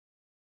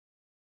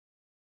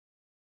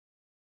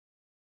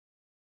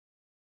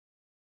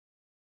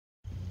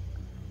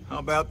How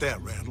about that,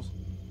 Randall?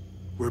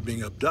 We're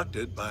being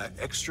abducted by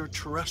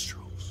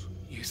extraterrestrials.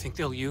 You think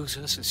they'll use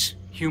us as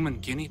human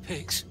guinea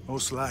pigs?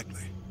 Most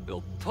likely.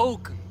 They'll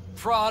poke and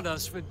prod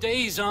us for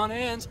days on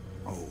end.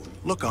 Oh,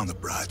 look on the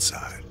bright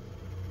side.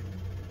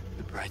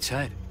 The bright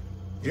side?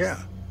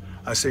 Yeah.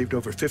 I saved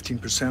over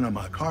 15% on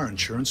my car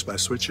insurance by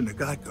switching to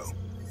Geico.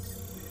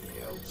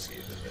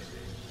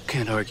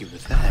 Can't argue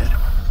with that.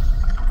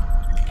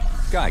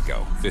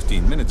 Geico.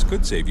 15 minutes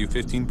could save you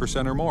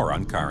 15% or more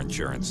on car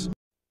insurance.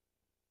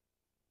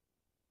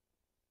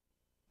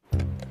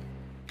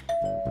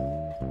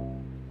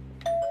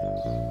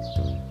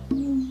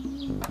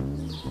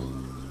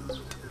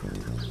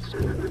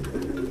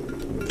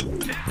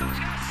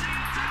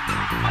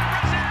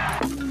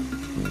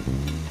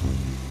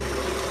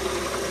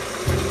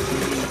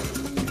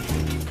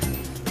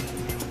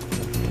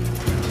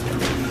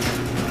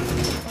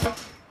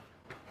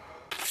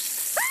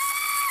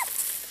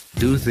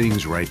 Do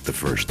things right the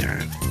first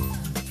time.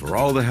 For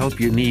all the help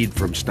you need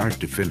from start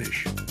to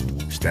finish.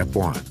 Step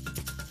 1.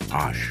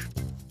 Osh.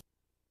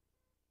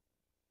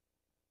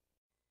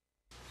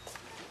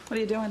 What are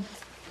you doing?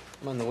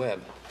 I'm on the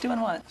web. Doing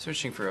what?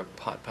 Searching for a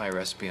pot pie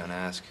recipe on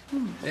Ask.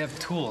 They have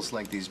tools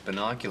like these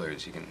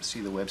binoculars. You can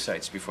see the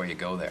websites before you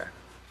go there.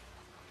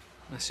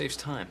 It saves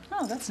time.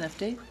 Oh, that's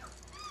nifty.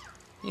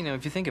 You know,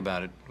 if you think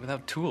about it,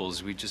 without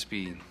tools, we'd just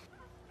be...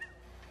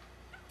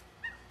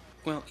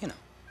 well, you know.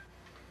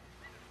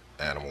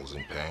 Animals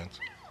in pants?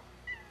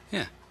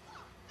 Yeah.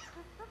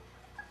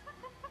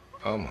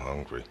 I'm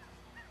hungry.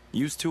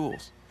 Use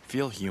tools.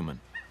 Feel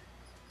human.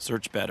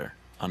 Search better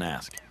on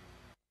Ask.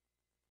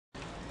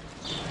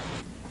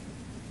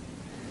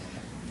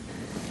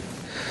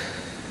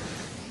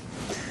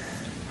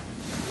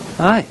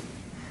 Hi.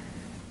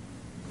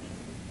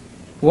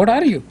 What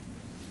are you?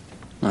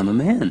 I'm a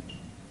man.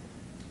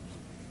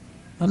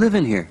 I live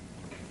in here.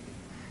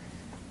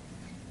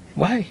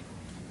 Why?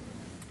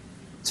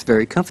 It's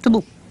very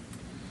comfortable.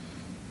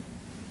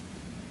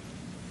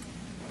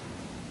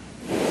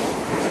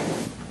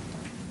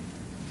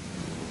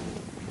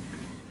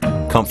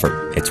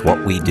 Comfort, it's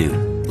what we do.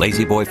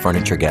 Lazy Boy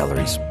Furniture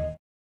Galleries.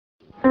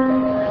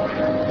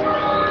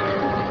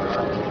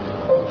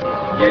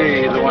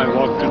 Yea, though I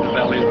walk through the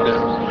valley of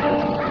death,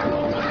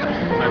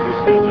 I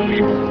will fear no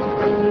evil.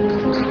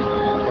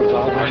 For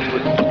thou art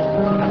with me.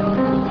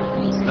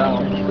 Thou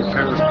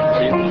preparest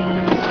me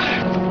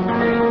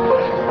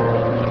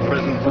the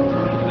presence of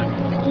the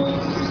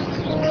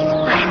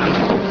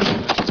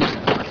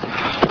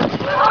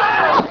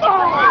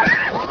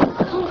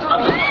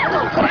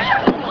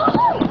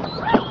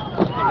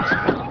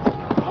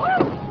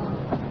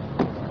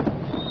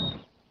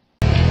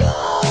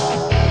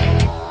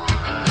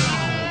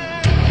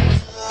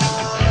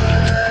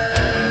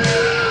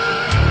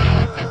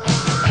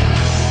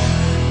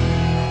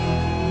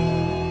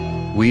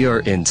We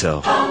are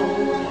Intel,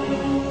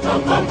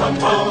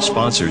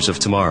 sponsors of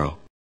tomorrow.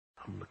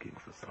 I'm looking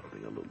for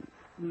something a little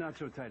not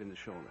so tight in the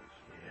shoulders.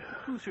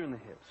 Yeah. Looser in the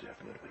hips.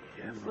 Definitely,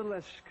 yes. A little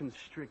less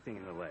constricting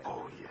in the legs.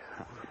 Oh, yeah.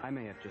 I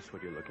may have just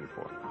what you're looking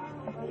for.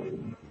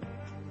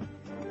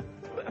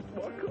 That's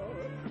my car.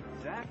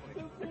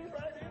 Exactly.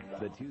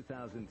 The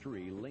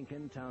 2003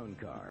 Lincoln Town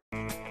Car.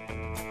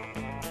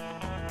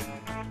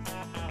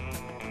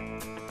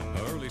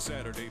 Early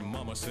Saturday,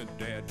 Mama sent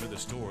Dad to the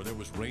store. There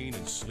was rain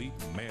and sleet,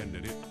 man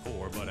did it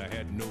pour. But I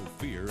had no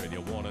fear, and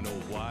you want to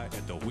know why?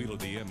 At the wheel of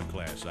the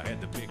M-Class, I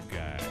had the big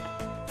guy.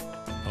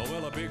 Oh,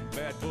 well, a big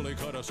bad bully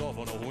cut us off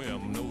on a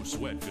whim. No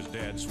sweat, because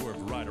Dad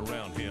swerved right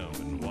around him.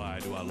 And why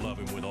do I love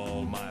him with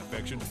all my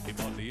affection? He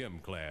bought the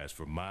M-Class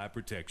for my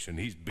protection.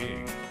 He's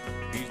big,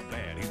 he's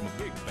bad, he's my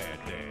big bad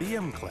dad. The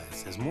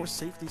M-Class has more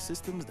safety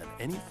systems than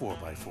any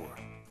 4x4.